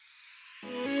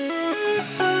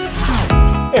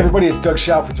Hey everybody, it's Doug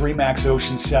Schauf with RE/MAX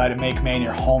Oceanside and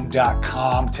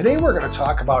MakeManYourHome.com. Today we're going to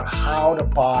talk about how to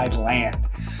buy land.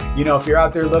 You know, if you're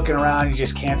out there looking around, you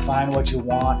just can't find what you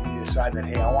want, and you decide that,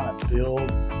 hey, I want to build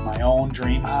my own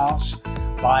dream house,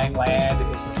 buying land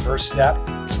is the first step.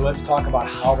 So let's talk about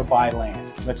how to buy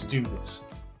land. Let's do this.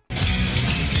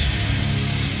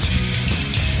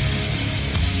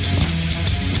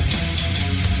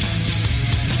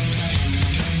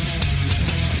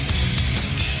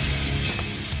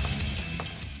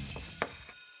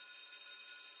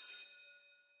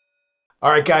 All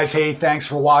right, guys. Hey, thanks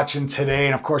for watching today.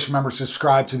 And of course, remember,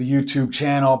 subscribe to the YouTube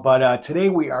channel. But today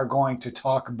we are going to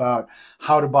talk about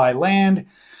how to buy land.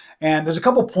 And there's a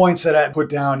couple points that I put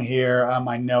down here on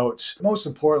my notes. Most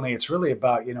importantly, it's really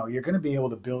about, you're going to be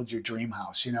able to build your dream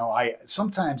house. I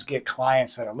sometimes get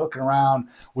clients that are looking around.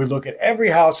 We look at every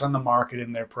house on the market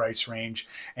in their price range,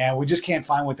 and we just can't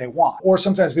find what they want. Or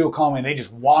sometimes people call me and they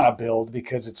just want to build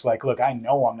because it's like, look, I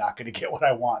know I'm not going to get what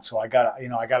I want, so I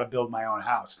gotta build my own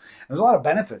house. There's a lot of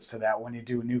benefits to that when you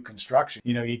do new construction.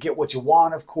 You get what you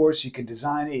want, of course. You can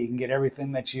design it. You can get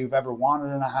everything that you've ever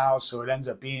wanted in a house, so it ends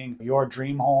up being your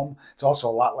dream home. It's also a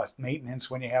lot less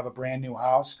maintenance when you have a brand new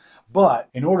house. But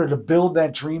in order to build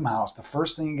that dream house, the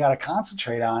first thing you got to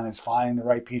concentrate on is finding the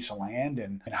right piece of land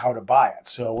and how to buy it.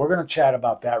 So we're going to chat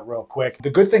about that real quick. The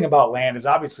good thing about land is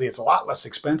obviously it's a lot less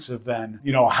expensive than,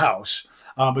 a house.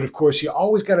 But of course, you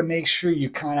always got to make sure you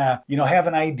kind of, have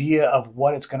an idea of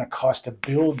what it's going to cost to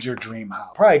build your dream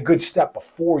house. Probably a good step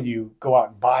before you go out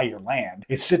and buy your land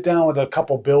is sit down with a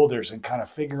couple builders and kind of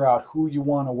figure out who you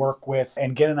want to work with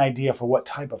and get an idea for what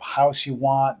type of house you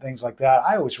want, things like that.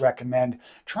 I always recommend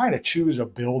trying to choose a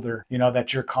builder,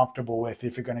 that you're comfortable with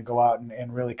if you're going to go out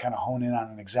and really kind of hone in on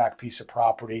an exact piece of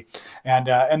property. And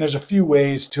there's a few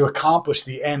ways to accomplish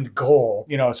the end goal,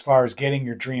 as far as getting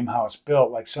your dream house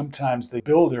built. Like sometimes the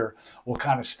builder will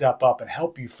kind of step up and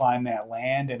help you find that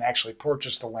land and actually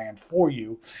purchase the land for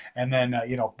you, and then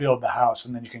build the house,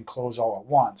 and then you can close all at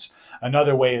once.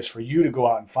 Another way is for you to go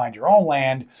out and find your own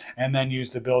land and then use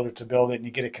the builder to build it, and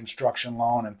you get a construction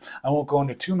loan. And I won't go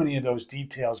into too many of those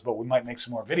details, but we might make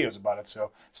some more videos about it,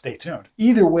 so stay tuned.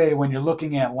 Either way, when you're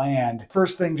looking at land,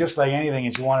 first thing, just like anything,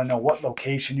 is you want to know what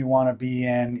location you want to be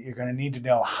in. You're going to need to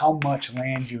know how much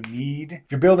land you need.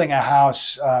 If you're building a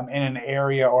house in an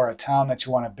area or a town that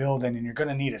you want to build in, and you're going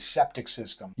to need a septic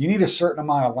system, you need a certain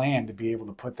amount of land to be able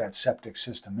to put that septic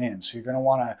system in. So you're going to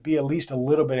want to be at least a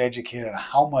little bit educated on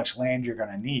how much land you're going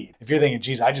to need. If you're thinking,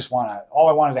 geez, all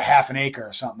I want is a half an acre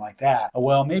or something like that.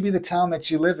 Well, maybe the town that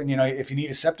you live in, if you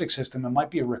need a septic system, it might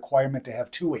be a requirement to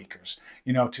have 2 acres,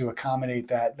 to accommodate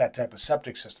that type of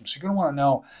septic system. So you're going to want to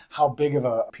know how big of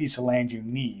a piece of land you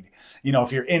need.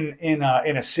 If you're in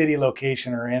a city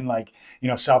location or in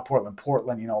South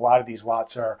Portland, a lot of these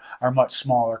lots are much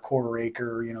smaller, quarter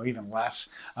acre, even less,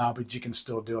 but you can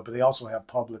still do it. But they also have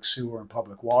public sewer and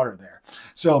public water there.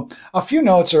 So a few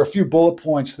notes or a few bullet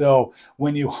points, though,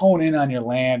 when you hone in on your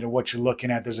land and what you're looking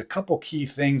at, there's a couple key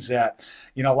things that,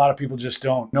 a lot of people just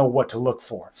don't know what to look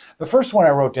for. The first one I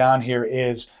wrote down here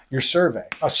is your survey.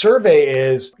 A survey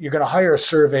is, you're going to hire a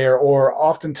surveyor, or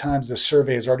oftentimes the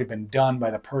survey has already been done by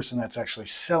the person that's actually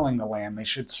selling the land. They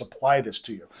should supply this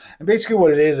to you. And basically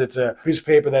what it is, it's a piece of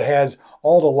paper that has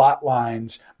all the lot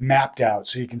lines mapped out,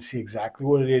 so you can see exactly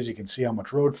what it is. You can see how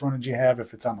much road frontage you have,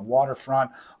 if it's on the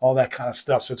waterfront, all that kind of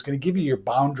stuff. So it's going to give you your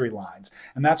boundary lines,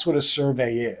 and that's what a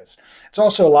survey is. It's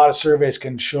also, a lot of surveys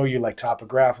can show you like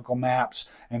topographical maps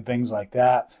and things like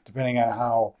that, depending on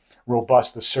how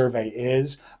robust the survey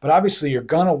is. But obviously you're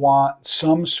going to want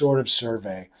some sort of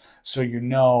survey so you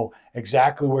know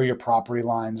exactly where your property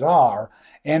lines are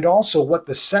and also what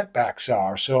the setbacks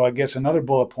are. So I guess another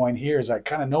bullet point here is I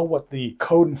kind of know what the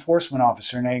code enforcement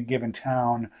officer in a given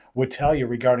town would tell you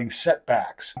regarding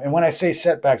setbacks. And when I say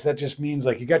setbacks, that just means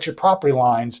like you got your property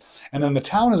lines, and then the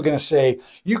town is going to say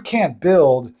you can't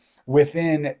build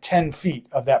within 10 feet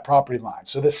of that property line.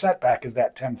 So the setback is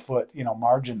that 10-foot,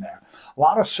 margin there. A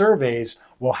lot of surveys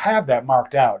will have that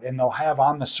marked out, and they'll have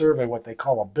on the survey what they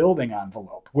call a building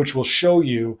envelope, which will show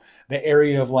you the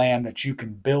area of land that you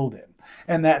can build in.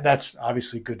 And that's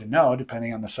obviously good to know,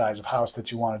 depending on the size of house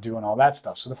that you want to do and all that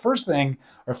stuff. So the first thing,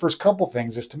 or first couple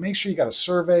things, is to make sure you got a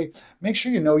survey, make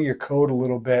sure you know your code a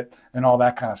little bit and all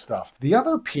that kind of stuff. The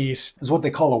other piece is what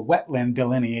they call a wetland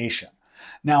delineation.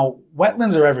 Now,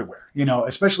 wetlands are everywhere,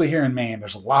 especially here in Maine.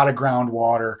 There's a lot of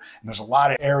groundwater and there's a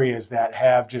lot of areas that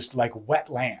have just like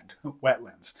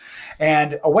wetlands.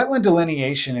 And a wetland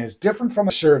delineation is different from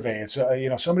a survey. It's,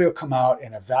 somebody will come out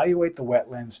and evaluate the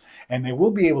wetlands, and they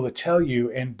will be able to tell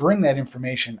you and bring that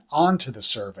information onto the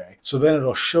survey. So then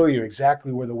it'll show you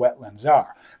exactly where the wetlands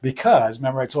are. Because,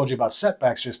 remember I told you about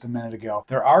setbacks just a minute ago,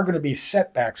 there are going to be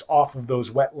setbacks off of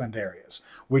those wetland areas,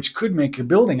 which could make your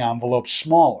building envelope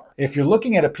smaller. If you're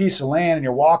looking at a piece of land and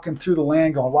you're walking through the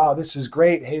land going, wow, this is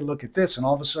great, hey, look at this, and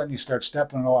all of a sudden you start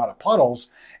stepping in a lot of puddles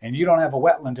and you don't have a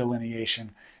wetland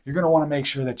delineation, you're going to want to make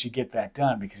sure that you get that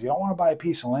done, because you don't want to buy a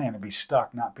piece of land and be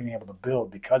stuck not being able to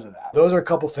build because of that. Those are a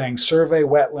couple things: survey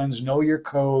wetlands, know your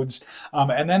codes,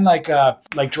 and then like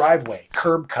driveway,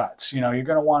 curb cuts. You're going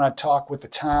to want to talk with the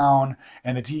town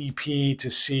and the DEP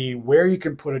to see where you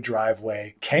can put a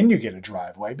driveway. Can you get a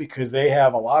driveway? Because they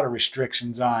have a lot of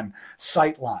restrictions on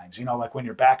sight lines. Like when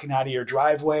you're backing out of your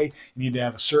driveway, you need to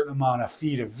have a certain amount of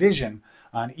feet of vision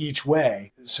on each way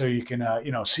so you can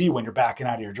see when you're backing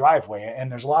out of your driveway,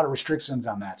 and there's a lot of restrictions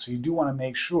on that, so you do want to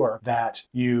make sure that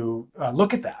you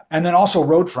look at that. And then also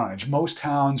road frontage. Most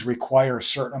towns require a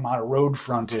certain amount of road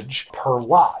frontage per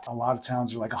lot. A lot of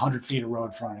towns are like 100 feet of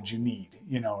road frontage you need,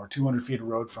 or 200 feet of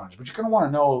road frontage, but you're going to want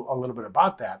to know a little bit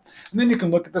about that. And then you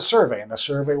can look at the survey, and the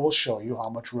survey will show you how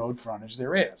much road frontage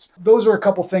there is. Those are a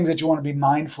couple things that you want to be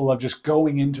mindful of just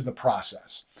going into the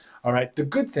process. All right, the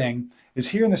good thing is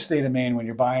here in the state of Maine, when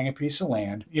you're buying a piece of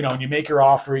land, and you make your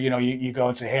offer, you go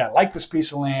and say, hey, I like this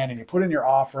piece of land, and you put in your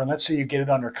offer, and let's say you get it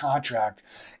under contract.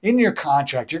 In your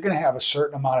contract, you're going to have a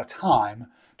certain amount of time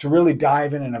to really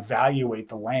dive in and evaluate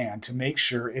the land to make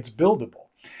sure it's buildable.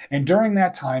 And during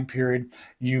that time period,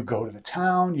 you go to the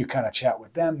town, you kind of chat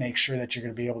with them, make sure that you're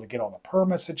going to be able to get all the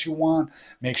permits that you want,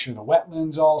 make sure the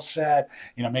wetlands all set,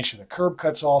 make sure the curb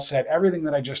cut's all set, everything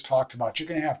that I just talked about. You're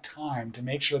going to have time to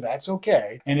make sure that's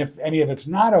okay. And if any of it's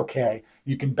not okay,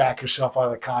 you can back yourself out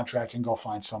of the contract and go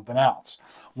find something else.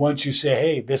 Once you say,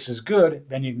 hey, this is good,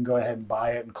 then you can go ahead and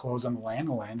buy it and close on the land.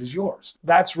 The land is yours.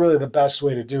 That's really the best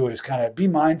way to do it, is kind of be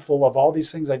mindful of all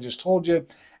these things I just told you,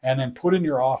 and then put in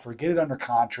your offer, get it under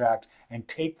contract, and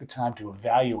take the time to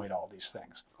evaluate all these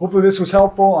things. Hopefully this was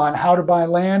helpful on how to buy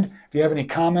land. If you have any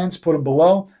comments, put them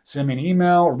below. Send me an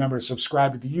email. Remember to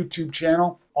subscribe to the YouTube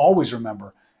channel. Always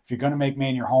remember, if you're going to make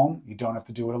Maine your home, you don't have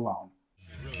to do it alone.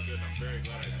 Really good. I'm very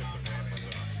glad I took the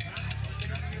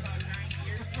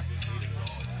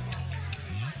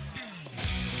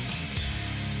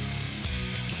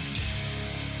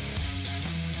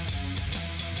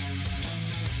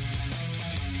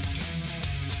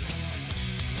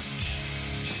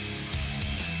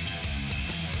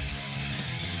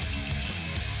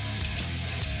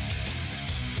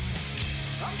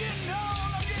I'm getting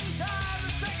old, I'm getting tired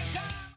of taking